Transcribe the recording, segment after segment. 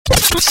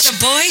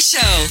Shaboy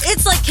Show.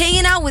 It's like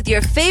hanging out with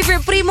your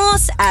favorite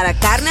primos at a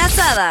carne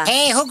asada.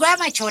 Hey, who grabbed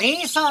my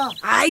chorizo?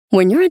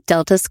 When you're a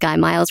Delta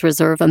SkyMiles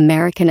Reserve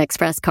American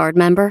Express card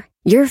member,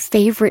 your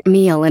favorite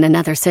meal in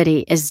another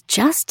city is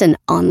just an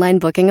online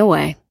booking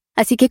away.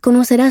 Así que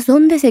conocerás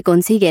dónde se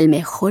consigue el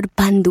mejor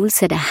pan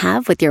dulce to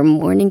have with your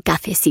morning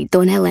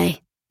cafecito en LA.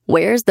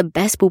 Where's the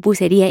best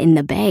pupusería in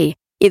the Bay?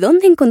 Y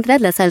dónde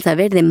encontrar la salsa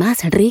verde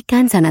más rica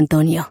en San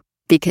Antonio.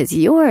 Because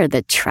you're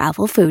the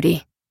travel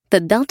foodie. The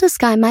Delta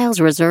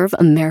SkyMiles Reserve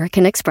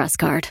American Express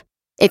card.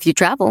 If you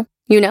travel,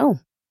 you know.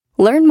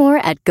 Learn more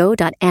at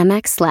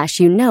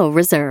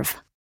go.amex/reserve.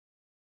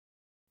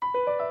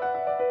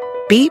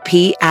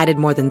 BP added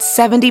more than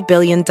 $70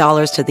 billion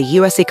to the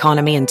U.S.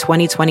 economy in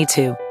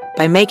 2022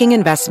 by making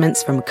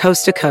investments from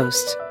coast to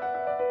coast.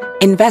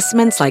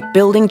 Investments like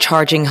building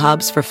charging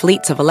hubs for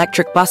fleets of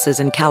electric buses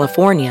in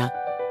California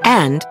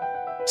and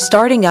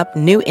starting up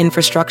new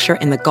infrastructure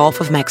in the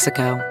Gulf of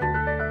Mexico.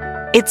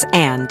 It's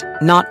and,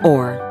 not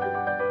or.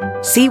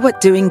 See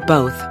what doing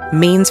both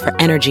means for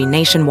energy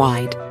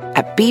nationwide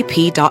at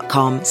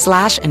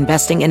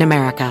bp.com/investing in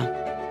America.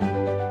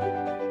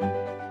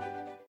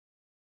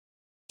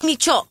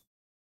 Micho.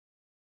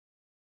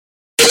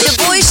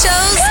 Shaboy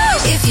shows.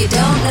 If you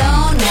don't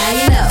know, now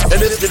you know.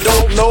 And if you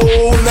don't know,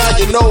 now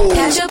you know.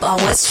 Catch up on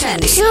what's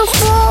trending.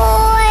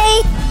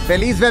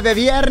 Feliz Bebé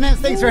Viernes.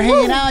 Thanks for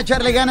hanging out.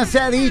 Echarle ganas se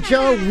ha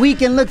dicho.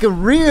 Weekend looking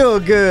real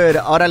good.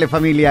 Órale,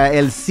 familia.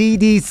 El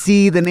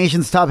CDC, the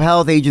nation's top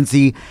health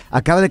agency,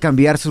 acaba de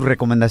cambiar sus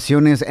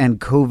recomendaciones and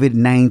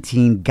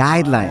COVID-19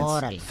 guidelines.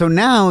 Órale. So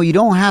now you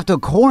don't have to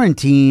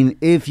quarantine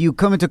if you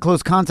come into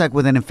close contact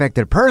with an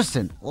infected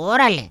person.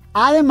 Órale.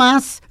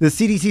 Además, the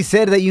CDC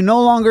said that you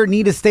no longer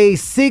need to stay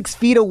 6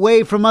 feet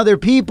away from other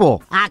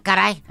people. Ah,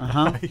 caray.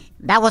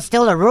 That was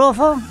still a rule,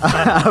 fool.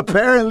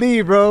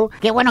 Apparently, bro.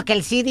 Qué bueno que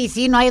el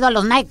CDC no ha ido a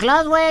los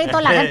nightclubs, güey.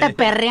 Toda la gente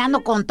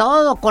perreando con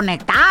todo,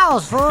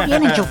 conectados, fool.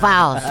 Bien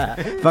enchufados.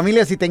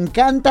 Familia, si te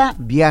encanta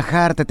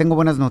viajar, te tengo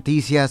buenas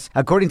noticias.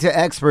 According to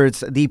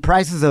experts, the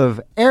prices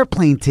of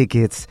airplane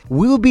tickets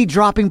will be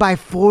dropping by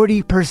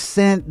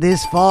 40%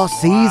 this fall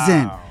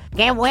season.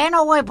 Qué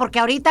bueno, güey,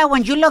 porque ahorita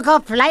when you look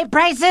up flight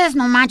prices,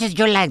 no manches,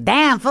 you're like,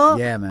 damn, fool.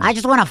 Yeah, man. I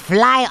just want to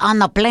fly on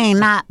the plane,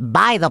 not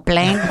buy the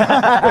plane.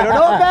 Pero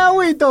no,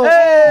 Gawito.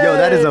 Yo,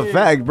 that is a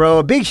fact, bro.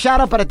 A big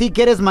shout out para ti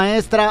que eres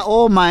maestra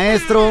o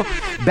maestro.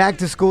 Back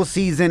to school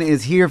season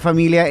is here,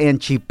 familia, and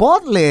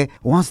Chipotle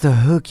wants to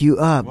hook you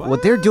up.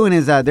 What they're doing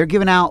is they're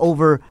giving out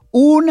over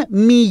 $1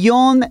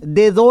 million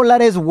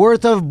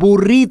worth of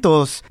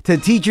burritos to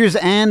teachers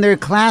and their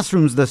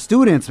classrooms, the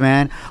students,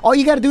 man. All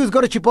you got to do is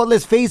go to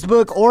Chipotle's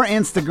Facebook or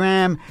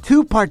Instagram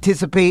to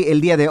participate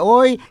el día de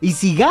hoy. Y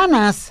si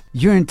ganas,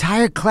 your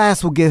entire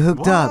class will get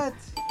hooked up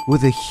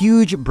with a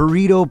huge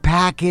burrito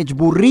package.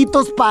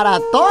 Burritos para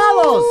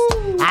todos.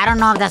 I don't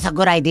know if that's a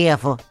good idea,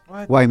 fool.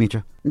 Why,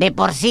 Micho? De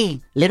por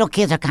sí, little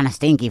kids are kind of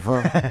stinky,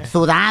 fool.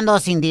 Sudando,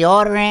 sin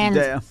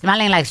deodorant,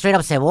 smelling like straight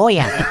up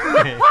cebolla.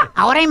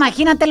 Ahora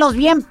imagínate los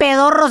bien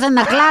pedorros in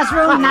the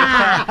classroom.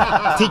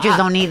 Nah, teachers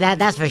don't need that,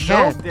 that's for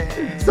sure.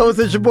 So it's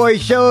the Shaboy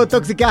Show,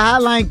 Toxica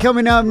Hotline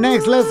coming up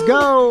next. Let's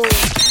go.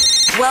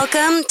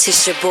 Welcome to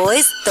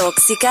Shaboy's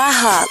Toxica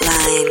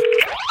Hotline.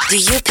 Do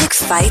you pick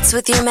fights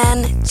with your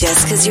men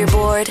just because you're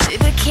bored?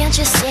 But can't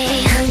you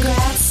say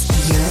Congrats,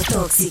 you're a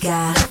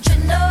Toxica. don't you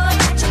know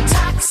that you're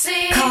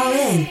toxic? Call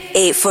in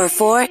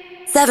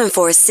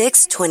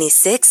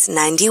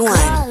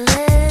 844-746-2691.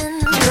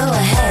 Go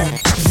ahead,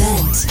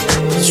 vent.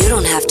 You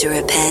don't have to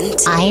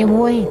repent. Ay,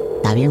 güey,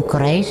 está bien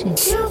crazy.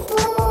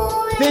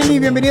 Feli,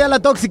 bienvenida a la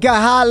Tóxica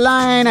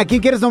Hotline. ¿A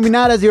quién quieres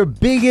nominar as your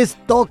biggest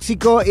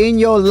tóxico in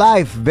your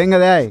life? Venga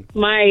de ahí.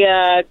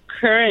 My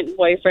current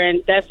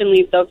boyfriend,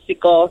 definitely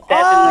toxico,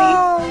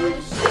 definitely.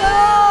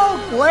 Oh,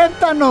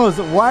 cuéntanos.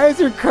 Why is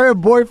your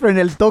current boyfriend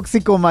el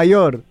tóxico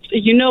mayor?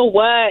 You know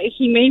what?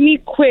 He made me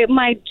quit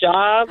my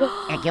job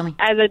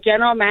as a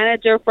general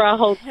manager for a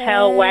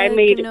hotel where I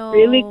made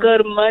really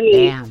good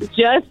money. Damn.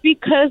 Just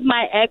because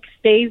my ex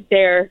stays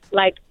there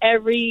like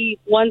every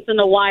once in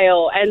a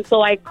while. And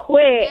so I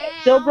quit,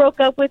 still broke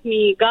up with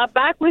me, got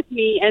back with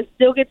me, and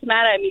still gets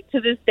mad at me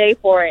to this day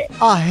for it.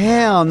 Oh,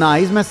 hell nah.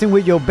 He's messing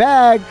with your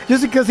bag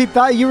just because he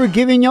thought you were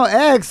giving your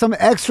ex some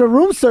extra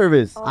room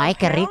service. Ay,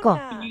 qué rico.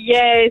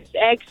 Yes,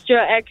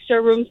 extra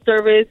room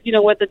service, you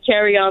know, with the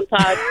cherry on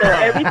top. So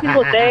every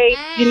single day,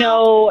 you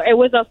know, it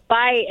was a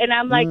fight. And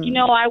I'm like, you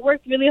know, I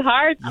worked really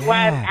hard where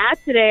I'm at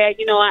today.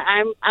 You know,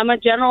 I'm a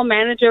general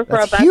manager for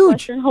That's a Best huge.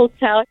 Western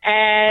hotel.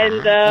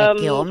 And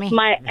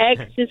my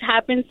ex just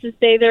happens to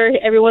stay there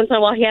every once in a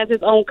while. He has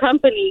his own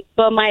company.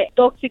 But my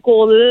toxico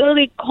will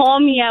literally call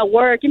me at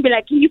work and be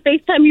like, can you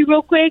FaceTime me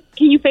real quick?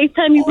 Can you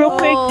FaceTime me real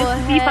quick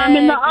just to see if I'm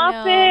in the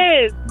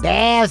office?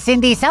 Damn,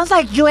 Cindy, sounds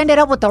like you ended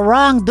up with the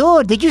wrong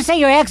dude. Did you say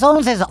your ex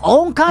owns his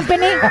own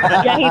company?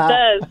 Yeah, he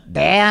does.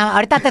 Damn,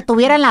 ahorita te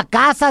tuviera en la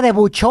casa de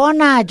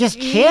buchona, just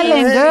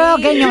chilling, girl,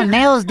 getting your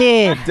nails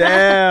did.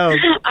 Damn.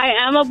 I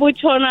am a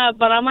buchona,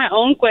 but on my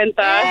own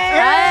cuenta.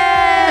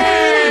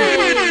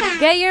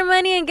 Get your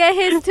money and get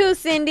his too,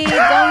 Cindy.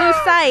 Don't lose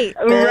sight.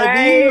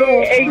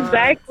 Right,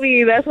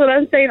 exactly. That's what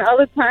I'm saying all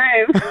the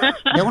time.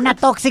 De una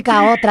tóxica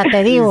a otra,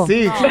 te digo.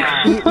 Sí.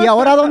 ¿Y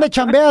ahora dónde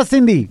chambeas,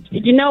 Cindy?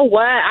 You know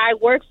what? I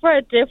work for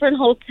a different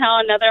hotel,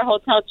 another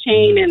hotel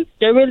chain, and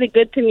they're really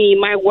good to me.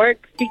 My work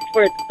speaks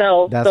for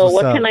itself. That's so what's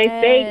what up. can I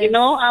say? You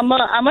know, I'm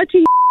a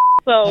ching.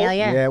 So Hell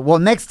yeah. Yeah, well,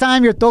 next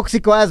time your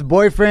tóxico-ass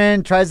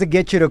boyfriend tries to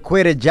get you to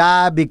quit a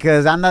job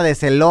because anda de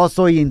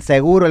celoso y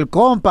inseguro el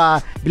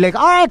compa, be like,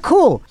 all right,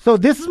 cool. So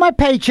this is my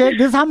paycheck.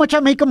 This is how much I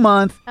make a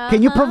month.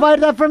 Can you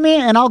provide that for me?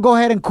 And I'll go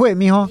ahead and quit,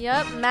 mijo.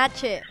 Yep,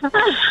 match it.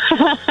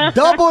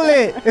 Double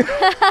it.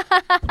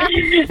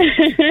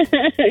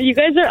 you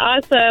guys are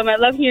awesome. I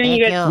love hearing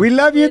you guys. We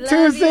love you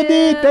too, love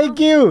Cindy. you. Thank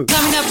you.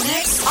 Coming up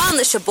next on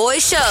The Shaboy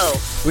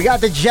Show. We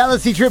got the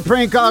Jealousy Trip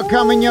prank call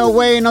coming your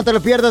way. No te lo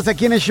pierdas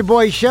aquí en el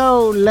Shaboy Show.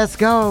 Let's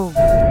go.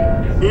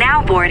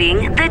 Now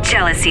boarding the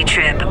Jealousy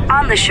Trip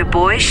on The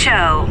Shaboy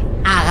Show.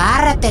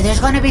 Agárrate, there's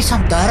gonna be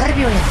some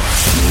turbulence.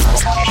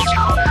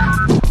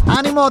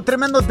 Ánimo,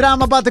 tremendo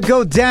drama about to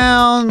go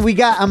down. We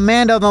got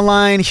Amanda on the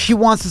line. She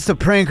wants us to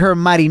prank her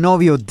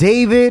marinovio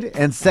David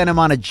and send him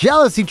on a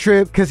jealousy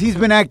trip because he's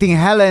been acting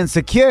hella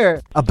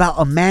insecure about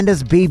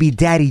Amanda's baby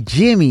daddy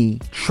Jimmy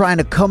trying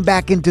to come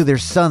back into their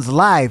son's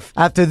life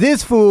after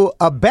this fool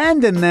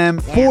abandoned them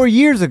 4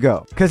 years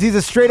ago because he's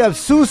a straight up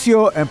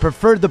sucio and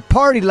preferred the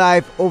party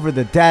life over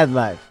the dad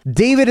life.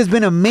 David has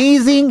been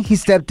amazing. He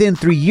stepped in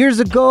 3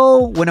 years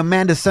ago when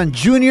Amanda's son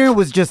Junior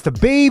was just a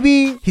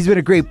baby. He's been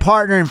a great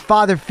partner and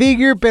father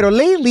figure, pero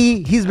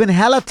lately he's been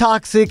hella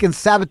toxic and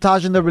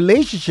sabotaging the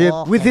relationship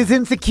with his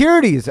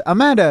insecurities.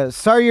 Amanda,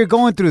 sorry you're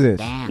going through this.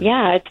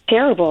 Yeah, it's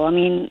terrible. I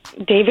mean,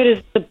 David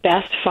is the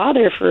best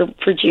father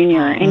for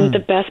Junior and the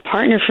best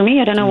partner for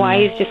me. I don't know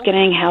why he's just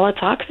getting hella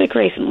toxic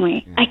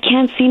recently. I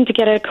can't seem to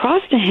get it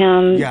across to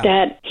him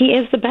that he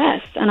is the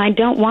best, and I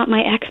don't want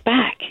my ex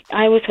back.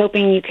 I was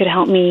hoping you could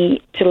help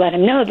me to let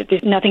him know that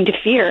there's nothing to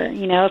fear.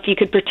 You know, if you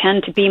could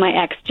pretend to be my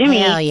ex, Jimmy.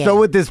 Yeah. So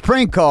with this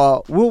prank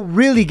call, we'll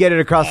really get it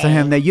across to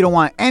him that you don't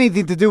want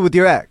anything to do with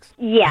your ex.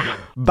 Yeah.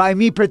 By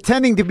me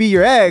pretending to be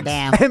your ex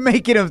and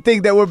making him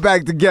think that we're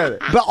back together.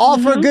 But all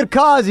for a good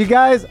cause, you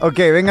guys.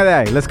 Okay, venga de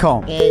ahí. Let's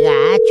call him. Que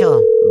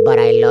gacho. But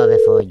I love it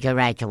for you're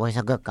right, Chavo. It's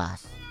a good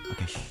cause.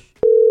 Okay, shh.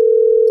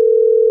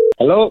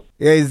 Hello?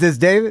 Yeah, is this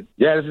David?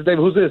 Yeah, this is David.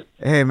 Who's this?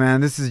 Hey,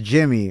 man, this is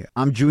Jimmy.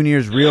 I'm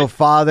Junior's real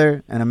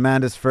father and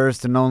Amanda's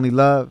first and only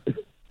love.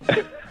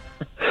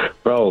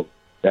 Bro,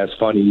 that's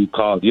funny you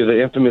called. You're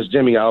the infamous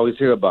Jimmy I always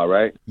hear about,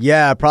 right?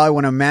 Yeah, probably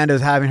when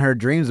Amanda's having her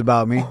dreams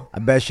about me. I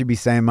bet she'd be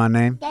saying my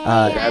name.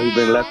 Have you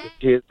been left with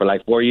kids for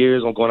like 4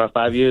 years? I'm going on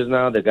 5 years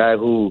now. The guy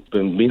who's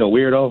been being a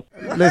weirdo.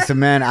 Listen,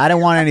 man, I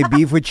didn't want any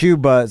beef with you,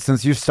 but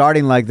since you're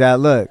starting like that,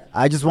 look,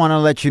 I just want to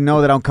let you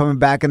know that I'm coming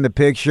back in the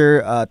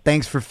picture.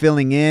 Thanks for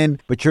filling in,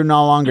 but you're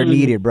no longer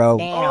needed, bro.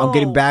 I'm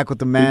getting back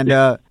with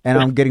Amanda, and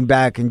I'm getting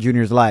back in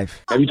Junior's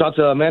life. Have you talked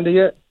to Amanda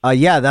yet?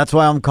 Yeah, that's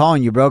why I'm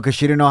calling you, bro, because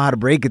she didn't know how to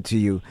break it to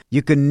you.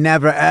 You could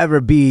never, ever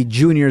be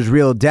Junior's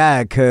real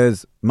dad,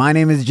 because my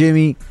name is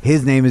Jimmy,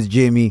 his name is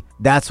Jimmy.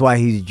 That's why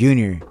he's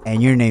Junior,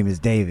 and your name is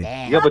David.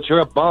 Yeah, but you're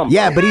a bum.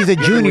 Yeah, but he's a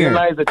junior. You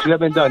realize that you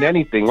haven't done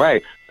anything,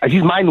 right?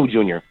 He's my new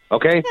junior,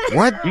 okay?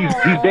 What? He's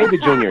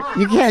David Jr.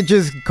 You can't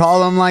just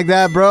call him like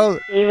that, bro.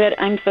 David,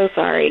 I'm so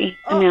sorry.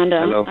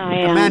 Amanda. Hello?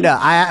 Amanda,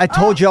 I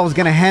told you I was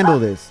going to handle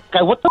this.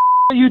 Guy, what the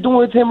are you doing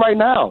with him right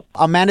now?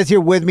 Amanda's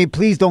here with me.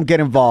 Please don't get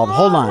involved.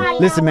 Hold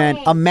on. Listen, man.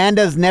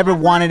 Amanda's never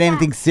wanted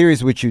anything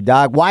serious with you,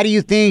 dog. Why do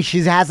you think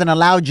she hasn't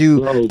allowed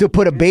you to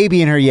put a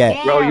baby in her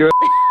yet? Bro, you're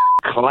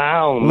a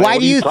clown. Man. Why What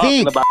do are you talking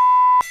think? about?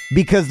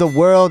 Because the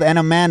world and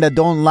Amanda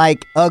don't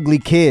like ugly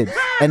kids.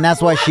 And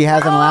that's why she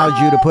hasn't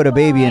allowed you to put a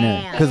baby in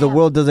her. Because the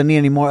world doesn't need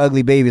any more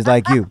ugly babies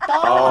like you.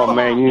 Oh,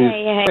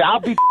 man. I'll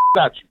beat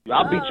at you.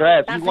 I'll beat your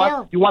ass.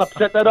 You want to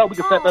set that up? We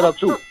can set that up,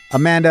 too.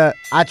 Amanda,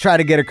 I try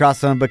to get across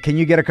something, but can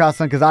you get across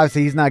something? Because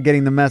obviously he's not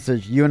getting the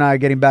message. You and I are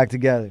getting back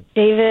together.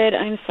 David,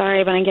 I'm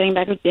sorry, but I'm getting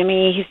back with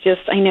Jimmy.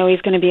 I know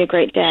he's going to be a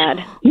great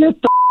dad.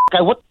 Guy,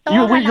 what?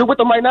 You're with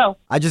him right now?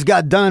 I just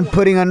got done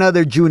putting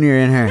another Junior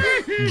in her.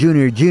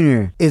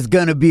 Junior is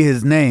going to be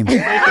his name.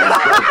 David,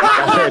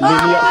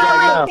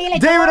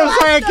 I'm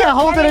sorry, I can't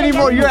hold it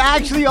anymore. You're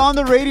actually on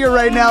the radio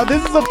right now.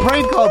 This is a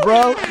prank call,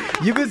 bro.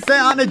 You've been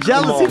sent on a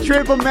jealousy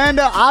trip.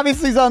 Amanda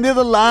obviously is on the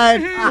other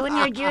line.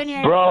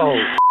 Junior. Bro.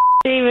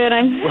 David,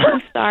 I'm so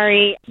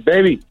sorry.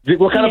 Baby,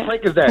 what kind of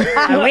prank is that?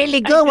 A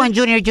really good one,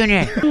 Junior.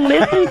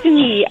 Listen to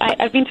me.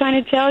 I've been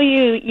trying to tell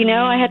you,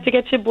 I had to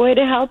get your boy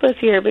to help us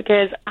here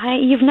because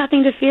you've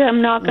nothing to fear.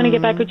 I'm not going to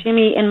get back with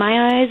Jimmy. In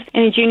my eyes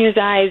and in Junior's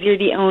eyes, you're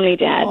the only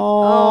dad.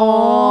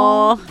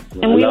 Oh.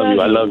 And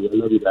I love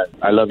you, guys.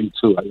 I love you,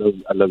 too.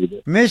 I love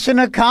you. Mission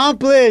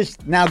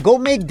accomplished. Now go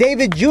make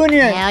David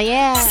Jr. Hell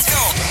yeah.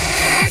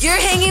 You're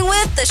hanging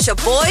with The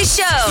Shaboy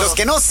Show. Los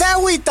que no se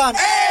agüitan.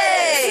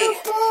 Hey!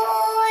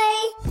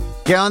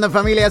 ¿Qué onda,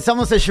 familia?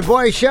 Somos el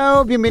Shaboy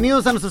Show.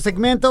 Bienvenidos a nuestro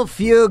segmento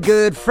Feel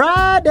Good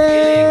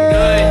Friday.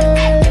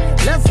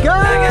 Let's go.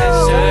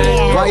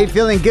 Why are you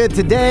feeling good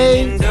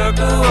today?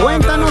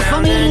 Cuéntanos,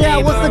 familia.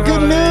 What's the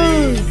good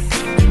news?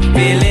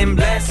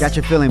 Got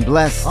you feeling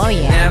blessed. Oh,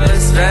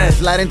 yeah.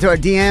 Slide into our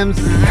DMs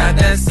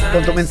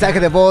con tu mensaje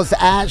de voz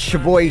at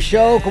Shaboy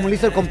Show. Como le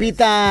hizo el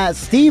compita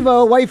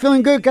Steve-O. Why you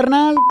feeling good,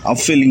 carnal? I'm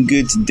feeling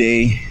good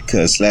today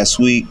because last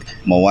week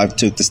my wife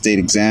took the state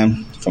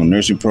exam from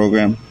nursing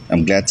program.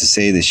 I'm glad to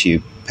say that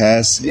she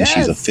passed and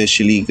she's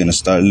officially going to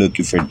start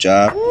looking for a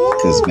job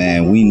because,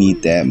 man, we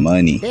need that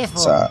money.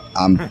 So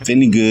I'm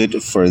feeling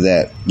good for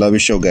that. Love your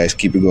show, guys.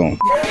 Keep it going.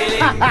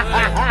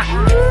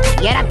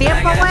 Y era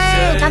tiempo,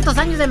 güey. Tantos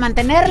años de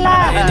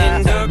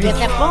mantenerla. Que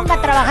se ponga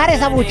a trabajar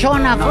esa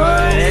buchona,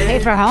 fool. Pay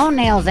for her own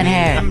nails and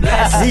hair.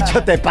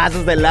 Dicho te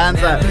pasas de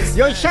lanza.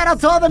 Yo, shout out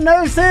to all the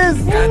nurses.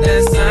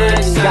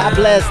 God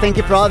bless. Thank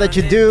you for all that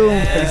you do.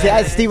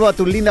 Felicidades, Steve, a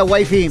tu linda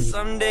wifey.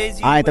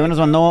 Ay, también nos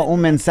mandó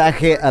un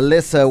mensaje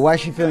Alyssa. Why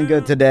is she feeling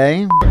good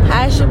today?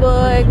 Hi,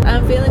 Shaboy.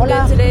 I'm feeling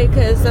good today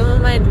because some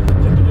of my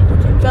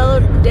fellow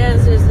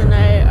dancers and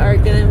I are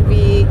going to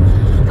be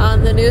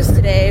on the news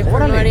today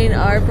promoting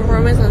our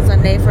performance on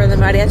Sunday for the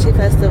Mariachi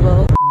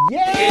Festival.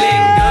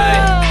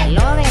 Yeah!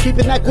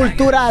 Keeping that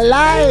cultura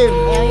alive.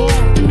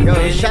 Yo,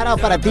 shout out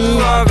para ti.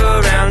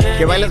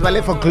 Que bailes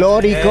ballet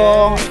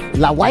folclórico.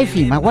 La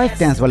wifey, my wife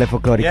dance ballet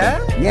folclórico.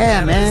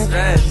 Yeah, man.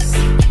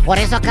 Por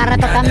eso acá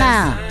rato te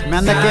anda. ¿Me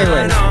anda qué,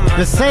 güey?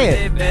 Just say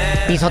it.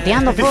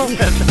 Pisoteando, fool.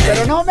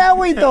 Pero no me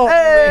agüito.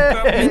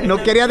 No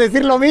quería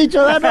decir lo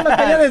bicho, no lo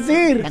quería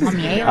decir. Tengo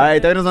miedo. Ay,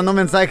 también nos mandó un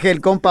mensaje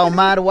el compa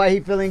Omar. Why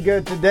he feeling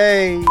good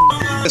today?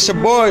 It's your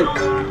boy.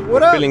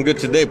 What up? Feeling good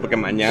today porque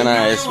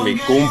mañana es mi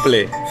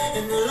cumple.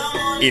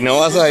 Y no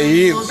vas a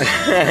ir.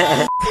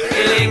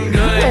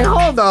 Hey,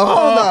 hold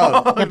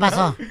up. ¿Qué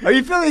pasó? Are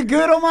you feeling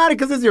good, Omar,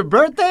 because it's your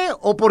birthday?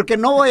 ¿O porque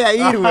no voy a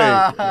ir,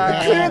 güey?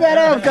 Clear that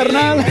up,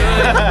 carnal.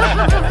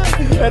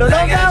 Pero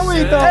no me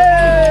agüito.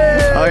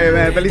 Oye,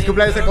 man, feliz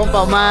cumpleaños a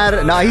compa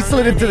Omar. No, he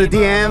slid into the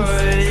DMs.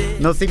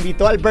 Nos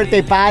invitó al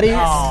birthday party.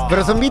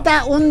 Pero se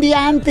invita un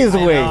día antes,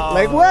 güey.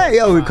 Like, what?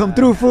 Yo, we come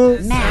through, fool.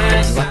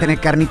 Va a tener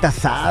carnita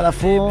asada,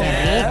 fool.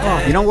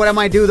 You know what I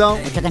might do, though?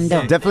 What you gonna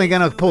do? Definitely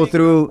gonna pull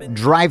through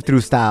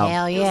drive-through style.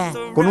 Hell yeah.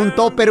 Con un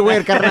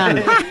topperware,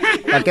 carnal.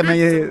 Para que me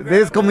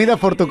des comida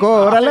por tu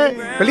codo, órale.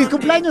 ¡Feliz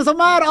cumpleaños,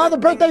 Omar! All the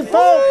birthday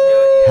folk!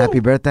 Happy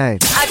birthday.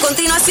 A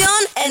continuación,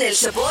 en el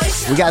Shaboy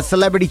Show. We got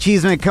Celebrity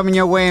Chisme coming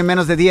your way en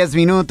menos de 10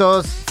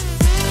 minutos.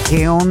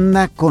 ¿Qué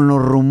onda con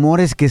los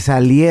rumores que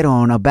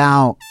salieron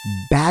about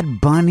Bad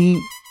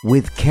Bunny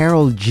with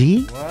Karol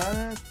G?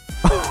 What?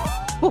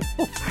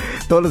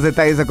 Todos los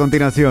detalles a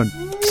continuación.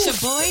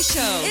 Shaboy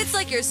Show. It's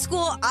like your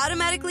school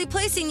automatically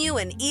placing you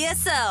in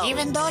ESL.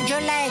 Even though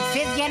you're like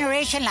 5th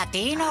generation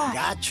Latino.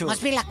 Gacho.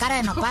 Must be la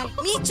cara de nopal.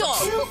 Micho.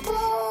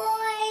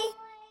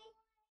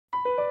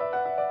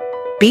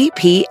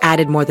 BP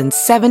added more than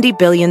 $70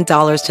 billion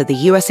to the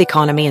U.S.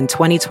 economy in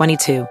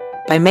 2022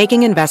 by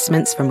making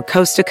investments from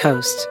coast to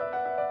coast.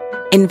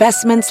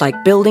 Investments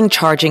like building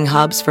charging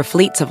hubs for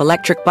fleets of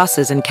electric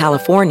buses in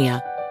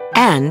California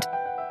and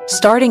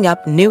starting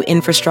up new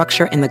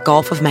infrastructure in the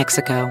Gulf of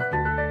Mexico.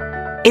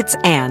 It's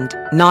and,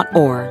 not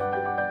or.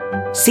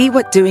 See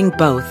what doing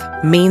both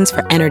means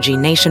for energy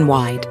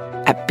nationwide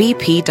at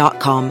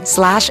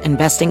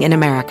bp.com/investing in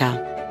America.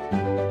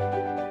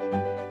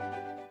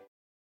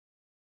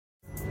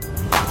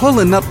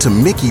 Pulling up to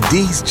Mickey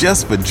D's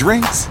just for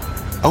drinks?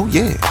 Oh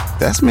yeah,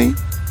 that's me.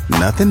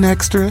 Nothing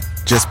extra,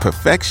 just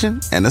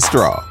perfection and a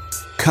straw.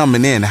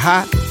 Coming in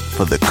hot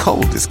for the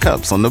coldest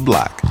cups on the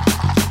block.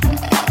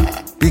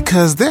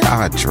 Because there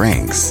are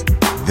drinks.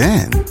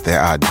 Then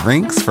there are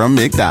drinks from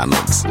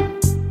McDonald's.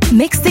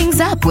 Mix things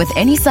up with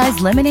any size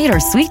lemonade or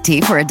sweet tea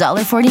for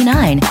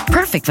 $1.49.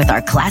 Perfect with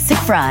our classic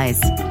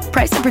fries.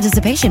 Price and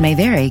participation may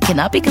vary.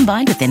 Cannot be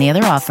combined with any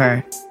other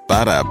offer.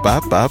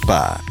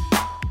 Ba-da-ba-ba-ba.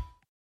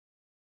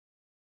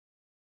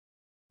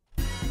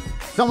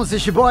 Somos el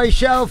Shaboy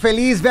Show.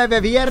 Feliz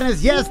bebé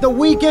viernes. Yes, the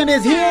weekend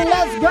is here.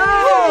 Let's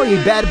go. Y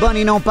Bad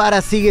Bunny no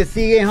para. Sigue.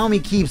 Homie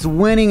keeps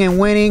winning and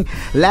winning.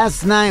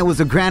 Last night was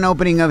the grand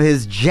opening of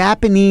his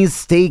Japanese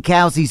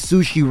steakhouse y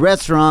sushi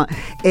restaurant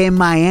en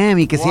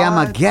Miami que se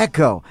llama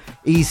Gecko.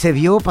 Y se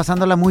vio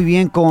pasándola muy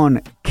bien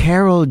con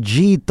Karol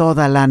G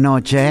toda la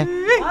noche.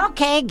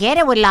 Okay, get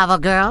it with Lava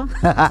Girl.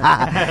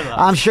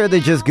 I'm sure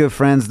they're just good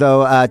friends,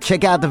 though.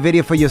 Check out the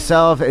video for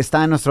yourself.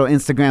 Está en nuestro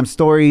Instagram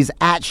stories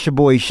at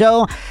Shaboy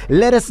Show.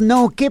 Let us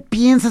know qué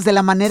piensas de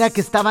la manera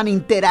que estaban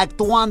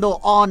interactuando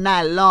all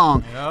night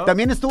long. Yep.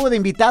 También estuvo de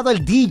invitado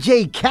el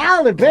DJ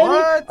Khaled, baby.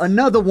 What?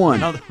 Another one.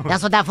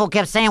 That's what that fool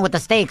kept saying with the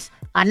steaks.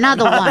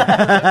 Another one.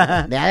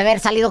 Debe de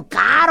haber salido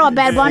caro a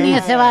Bad Bunny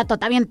ese vato.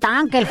 Está bien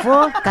tanque el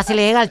fool. Casi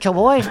le llega al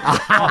Shaboy.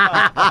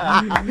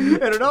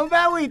 Pero no me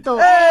agüito.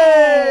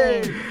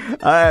 Hey!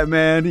 All right,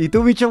 man. ¿Y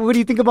tú, Micho, what do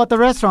you think about the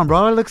restaurant,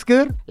 bro? It looks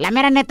good? La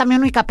mera neta, mi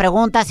única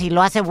pregunta, si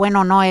lo hace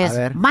bueno o no, es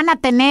 ¿van a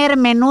tener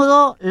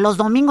menudo los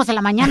domingos en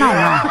la mañana o no?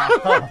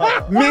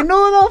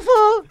 ¿Menudo,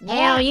 fool?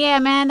 Hell yeah,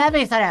 man. That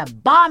is a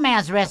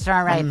bomb-ass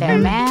restaurant right there,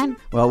 man.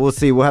 Well, we'll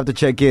see. We'll have to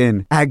check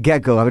in at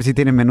Gecko. A ver si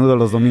tienen menudo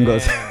los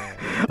domingos.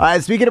 All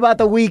right, speaking about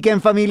the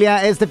weekend,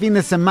 familia, este fin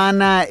de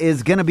semana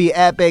is gonna be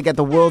epic at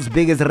the world's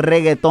biggest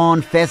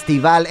reggaeton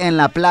festival en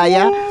la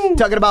playa.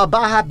 Talking about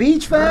Baja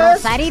Beach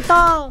Fest.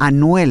 Rosarito.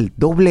 Anuel,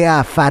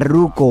 AA,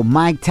 Farruko,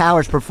 Mike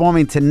Towers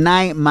performing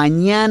tonight.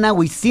 Mañana,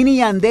 Wisin y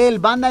Yandel,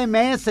 Banda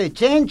MS,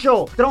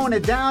 Chencho, throwing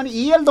it down.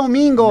 Y el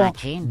domingo,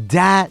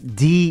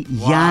 Daddy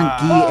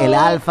Yankee, El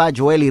Alfa,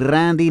 Joel y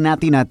Randy,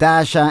 Nati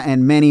Natasha,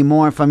 and many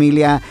more,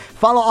 familia.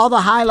 Follow all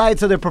the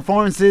highlights of their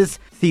performances.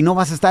 Si no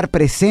vas a estar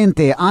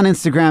presente on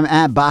Instagram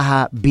at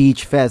Baja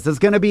Beach Fest. It's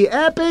going to be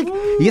epic.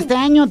 Y este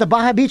año, the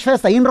Baja Beach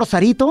Fest, ahí en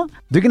Rosarito,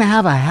 they're going to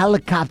have a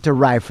helicopter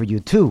ride for you,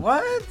 too.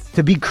 What?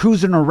 To be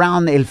cruising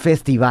around el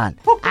festival.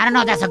 I don't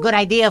know if that's a good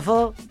idea,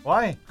 fool.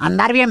 Why?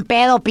 Andar bien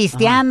pedo,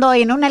 pisteando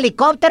en un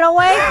helicóptero,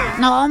 güey.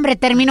 No, hombre,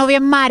 termino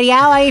bien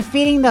mareado ahí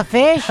feeding the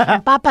fish.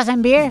 Papas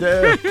and beer.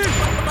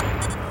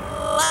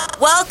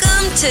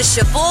 Welcome to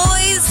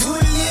Shaboy's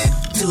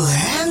To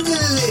handle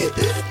it.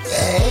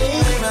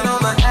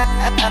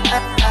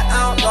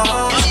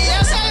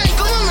 Ya saben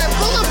cómo me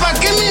pongo, ¿pa'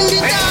 qué me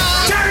invitan?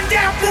 Turn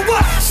down for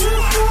what?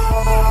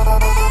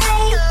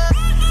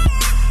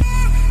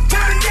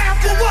 Turn down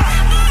for what?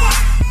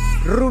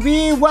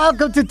 Rubí,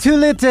 welcome to Too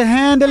Lit to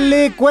Handle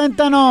It.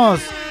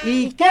 Cuéntanos.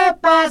 ¿Y qué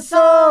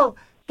pasó?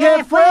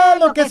 ¿Qué fue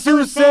lo que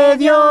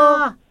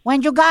sucedió?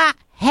 When you got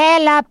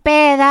hella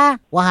peda,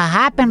 what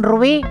happened,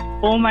 Rubí?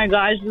 Oh my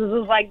gosh, this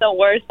is like the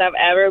worst I've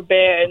ever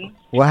been.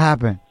 What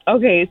happened?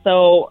 Okay,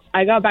 so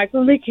I got back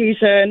from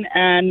vacation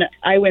and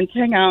I went to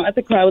hang out at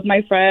the club with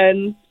my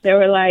friends. They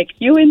were like,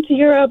 you into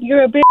Europe,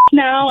 you're a bitch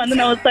now. And then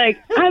I was like,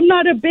 I'm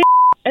not a bitch.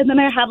 And then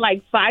I had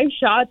like 5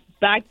 shots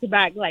back to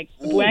back. Like,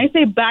 when I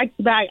say back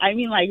to back, I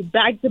mean like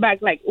back to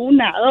back, like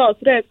una, dos,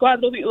 tres,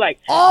 cuatro, like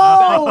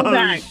back to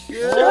back.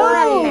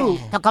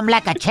 Took him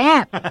like a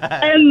champ.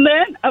 And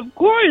then, of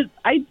course,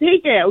 I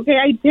take it, okay?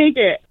 I take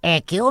it.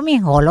 Kill me,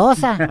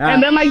 golosa.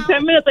 And then like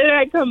 10 minutes later,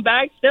 I come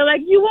back. They're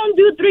like, you won't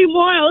do 3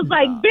 more. I was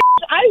like, bitch,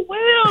 I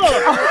will.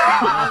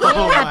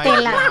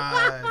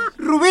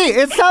 Rubí,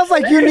 it sounds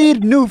like you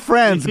need new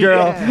friends,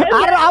 girl.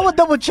 I would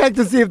double check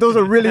to see if those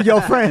are really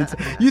your friends.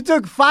 You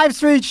took 5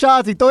 straight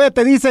shots y todavía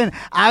te dicen,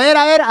 a ver,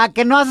 ¿a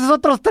que no haces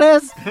otros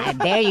 3? I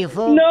dare you,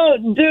 fool. No,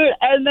 dude.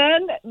 And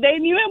then they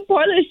didn't even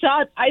pour the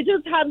shots. I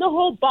just had the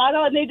whole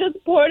bottle and they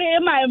just poured it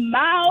in my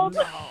mouth.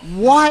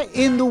 What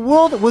in the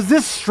world? Was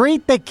this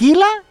straight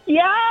tequila?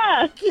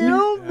 Yeah.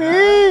 Kill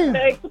me.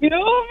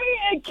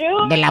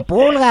 Kill me. De la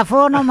pulga,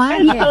 fool, no And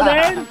manches. so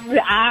then,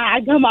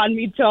 come on,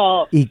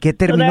 Micho. ¿Y qué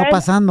terminó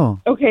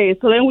pasando? Okay,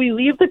 so then we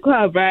leave the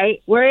club,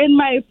 right? We're in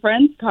my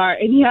friend's car,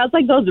 and he has,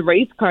 like, those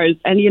race cars.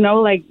 And, you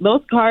know, like,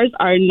 those cars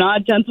are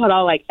not gentle at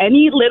all. Like,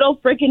 any little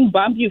freaking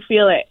bump, you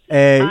feel it.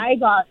 Hey. I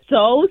got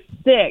so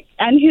sick,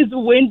 and his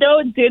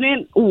window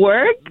didn't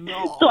work.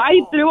 No. So I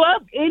threw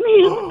up in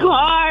his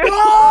car.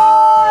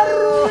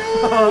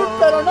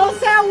 Pero no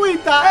se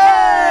agüita.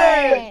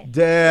 Hey.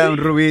 Damn,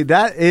 Rubí,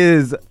 that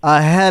is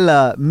a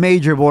hella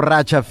major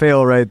borracha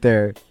fail right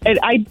there. And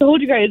I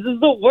told you guys, this is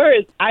the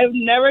worst. I've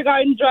never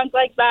gotten drunk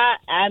like that,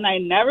 and I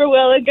never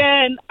will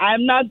again.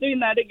 I'm not doing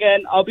that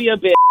again. I'll be a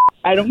bitch.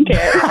 I don't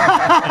care.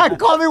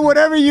 Call me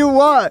whatever you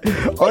want.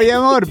 Oye,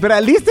 amor, but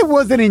at least it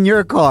wasn't in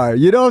your car.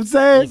 You know what I'm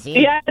saying?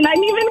 Yeah, and I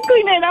didn't even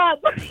clean it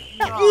up.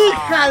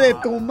 Hija de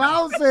tu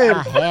Mauser.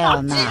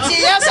 Hell no.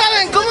 Si ya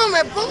saben cómo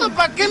me pongo,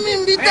 ¿pa' qué me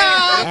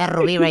invitan?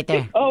 Rubí right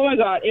there. Oh my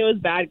God, it was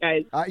bad,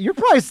 guys. You're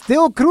probably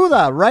still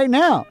cruda right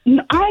now.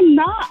 No, I'm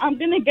not. I'm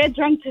going to get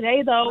drunk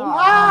today, though.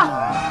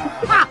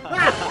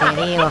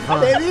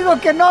 Te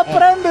digo que no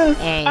aprendes.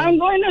 I'm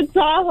going to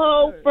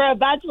Tahoe for a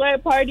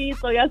bachelorette party,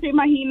 so ya se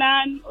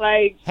imaginan.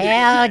 Like,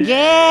 hell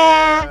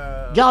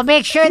yeah. Yo,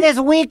 make sure this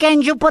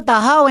weekend you put the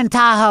hoe in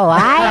Tahoe,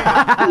 alright?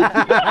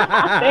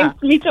 Thanks,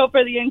 Micho,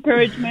 for the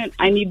encouragement.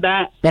 I need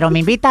that. Pero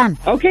me invitan.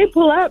 Okay,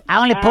 pull up. I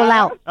only pull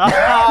out.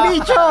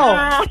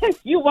 Micho!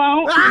 You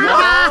won't.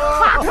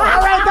 All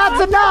right,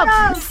 that's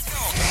enough.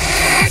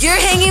 You're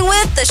hanging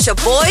with the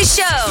Shaboy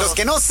Show. Los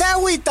que no se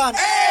agüitan.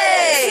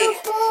 Hey!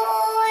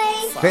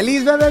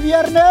 ¡Feliz Bebé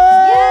Viernes!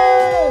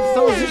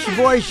 So, this is your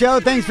boy Show.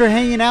 Thanks for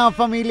hanging out,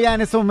 familia.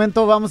 En este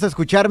momento vamos a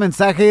escuchar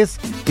mensajes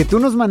que tú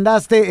nos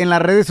mandaste en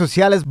las redes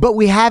sociales, but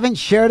we haven't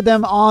shared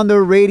them on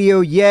the radio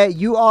yet.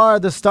 You are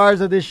the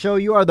stars of this show.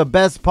 You are the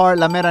best part,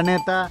 la mera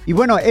neta. Y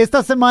bueno,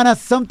 esta semana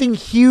something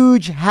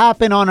huge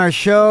happened on our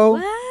show.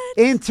 What?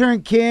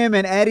 Intern Kim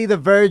and Eddie the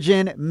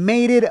Virgin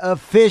made it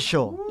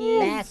official.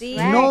 Yes,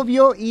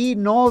 Novio y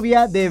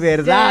novia de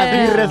verdad.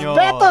 Yeah. Mis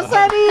respetos,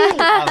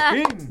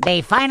 Eddie.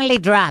 They finally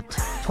dropped.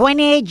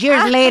 28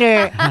 years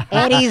later,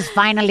 Eddie's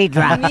finally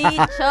dropped.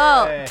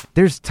 Micho.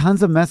 There's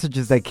tons of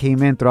messages that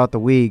came in throughout the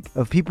week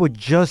of people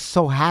just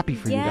so happy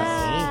for you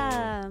guys.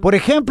 Por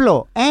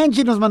ejemplo,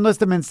 Angie nos mandó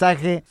este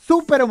mensaje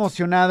súper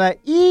emocionada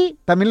y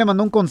también le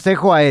mandó un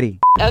consejo a Eddie.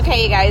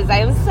 Okay, guys,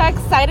 I'm so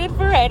excited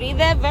for Eddie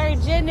the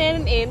Virgin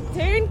and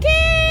Intern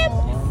Kim.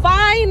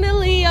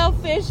 Finally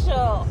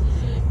official.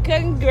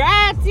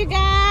 Congrats, you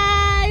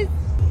guys.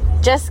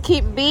 Just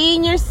keep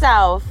being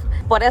yourself.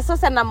 Por eso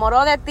se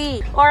enamoró de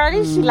ti. Or at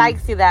least she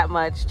likes you that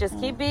much. Just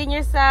keep being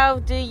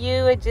yourself, do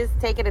you, and just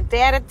take it a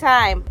day at a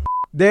time.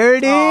 There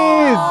it is.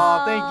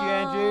 Oh, thank you,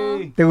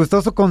 Angie. ¿Te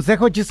gustó su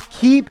consejo? Just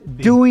keep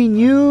doing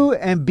you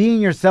and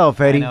being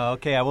yourself, Eddie. I know.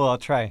 Okay, I will. I'll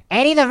try.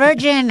 Eddie the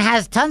Virgin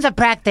has tons of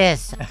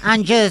practice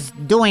on just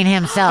doing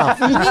himself.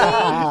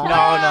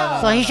 No.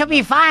 So he should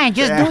be fine.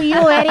 Just do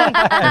you, Eddie.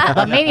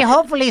 But maybe,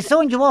 hopefully,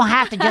 soon you won't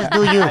have to just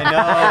do you. I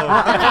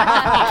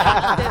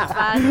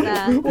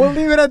know. We'll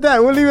leave it at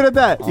that.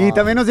 Y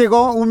también nos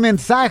llegó un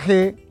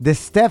mensaje de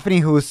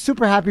Stephanie, who is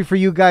super happy for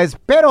you guys,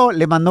 pero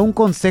le mandó un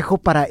consejo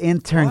para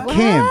intern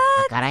Kim.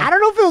 I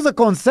don't know if it was a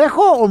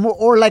consejo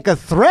or like a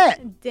threat.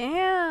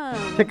 Damn.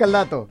 Checa el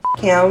dato.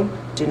 Kim,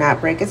 do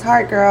not break his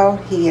heart, girl.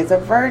 He is a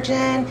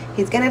virgin.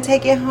 He's going to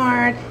take it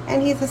hard,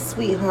 and he's a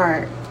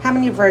sweetheart. How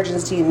many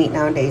virgins do you meet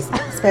nowadays,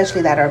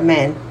 especially that are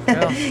men?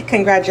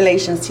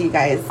 Congratulations to you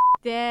guys.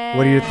 Damn.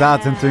 What are your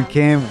thoughts, intern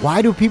Kim?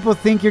 Why do people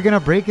think you're going to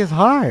break his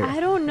heart? I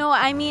don't know.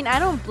 I mean, I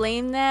don't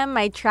blame them.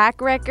 My track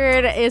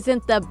record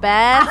isn't the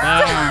best.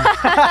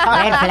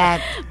 Red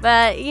flag.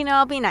 But,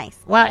 I'll be nice.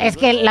 Well, es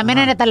que la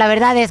mera neta, la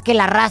verdad es que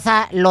la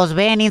raza los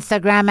ve en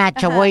Instagram a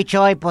Chaboy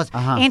Choy, pues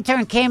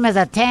intern Kim is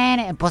a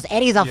 10, pues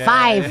Eddie's a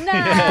 5,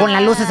 con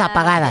las luces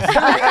apagadas.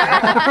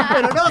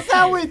 Pero no se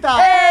agüita.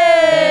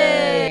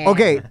 Hey. Ok,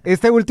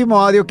 este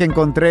último audio que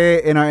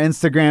encontré en our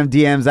Instagram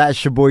DMs at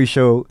Shaboy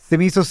Show se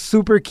me hizo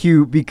super cute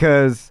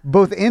because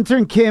both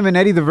intern Kim and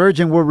Eddie the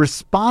Virgin were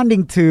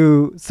responding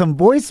to some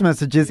voice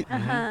messages.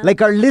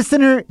 Like our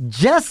listener,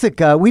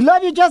 Jessica. We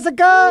love you,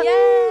 Jessica.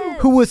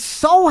 Yes. Who was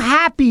so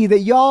happy that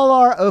y'all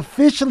are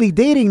officially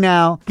dating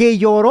now, que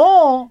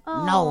lloró.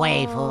 No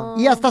way, fool.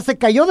 Y hasta se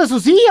cayó de su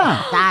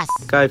silla.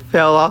 I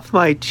fell off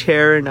my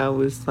chair and I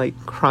was like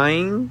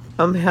crying.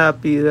 I'm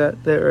happy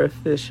that they're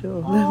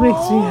official. That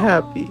makes me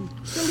happy.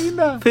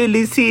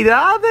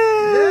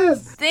 Felicidades!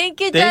 Thank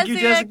you,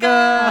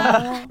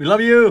 Jessica. We love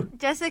you.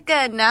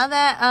 Jessica, now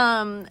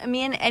that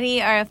me and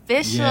Eddie are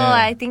official,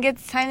 I think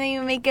it's time that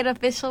you make it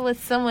official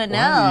with someone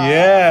else.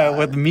 Yeah,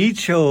 with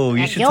Micho.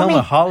 You should tell him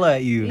to holla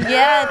at you.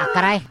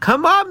 Yeah.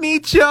 Come on,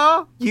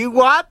 Micho. You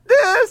want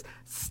this?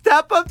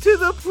 Step up to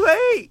the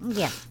plate.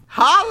 Yeah.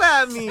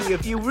 Holla at me.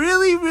 If you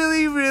really,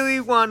 really, really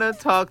want to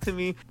talk to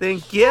me,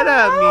 then get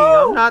at me.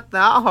 I'm not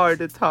that hard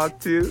to talk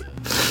to.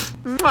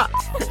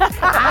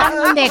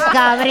 Ande,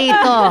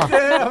 cabrito.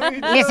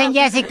 Listen,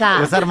 Jessica.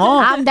 Desarmó.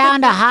 I'm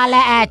down to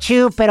holla at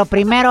you, pero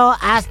primero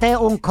hazte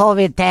un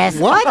COVID test.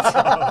 What?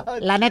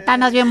 La neta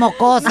andas bien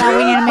mocosa.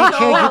 We need to make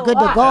sure you're good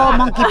to go.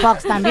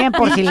 Monkeypox también,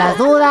 por si las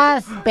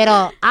dudas.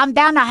 Pero I'm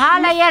down to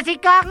holla,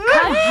 Jessica.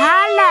 Come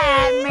holla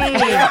at me.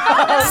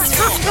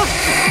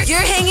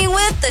 You're hanging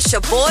with the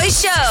Shaboy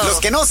Show. Los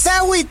que no se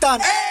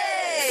agüitan.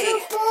 Hey!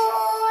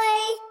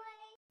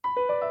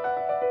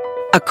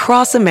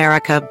 Across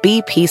America,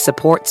 BP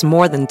supports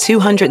more than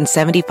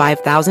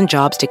 275,000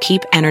 jobs to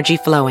keep energy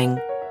flowing.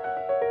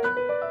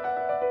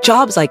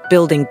 Jobs like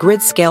building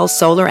grid-scale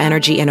solar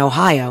energy in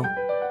Ohio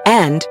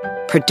and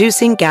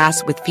producing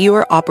gas with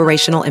fewer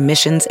operational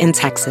emissions in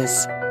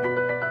Texas.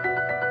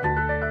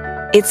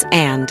 It's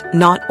and,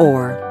 not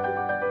or.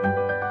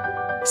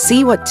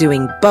 See what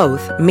doing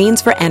both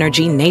means for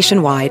energy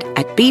nationwide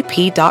at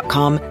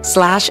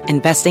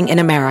bp.com/investing in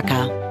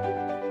America.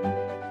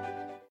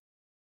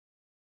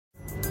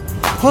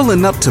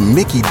 Pulling up to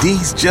Mickey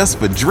D's just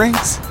for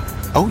drinks?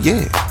 Oh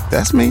yeah,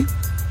 that's me.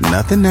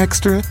 Nothing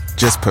extra,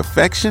 just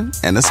perfection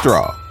and a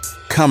straw.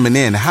 Coming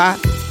in hot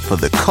for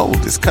the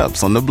coldest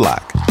cups on the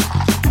block.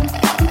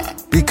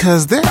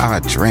 Because there are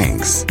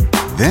drinks.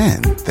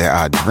 Then there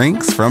are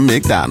drinks from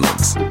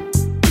McDonald's.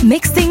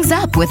 Mix things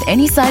up with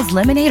any size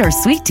lemonade or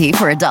sweet tea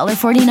for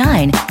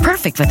 $1.49.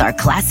 Perfect with our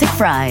classic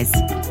fries.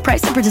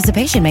 Price and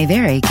participation may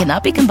vary.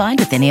 Cannot be combined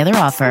with any other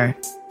offer.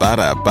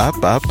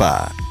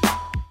 Ba-da-ba-ba-ba.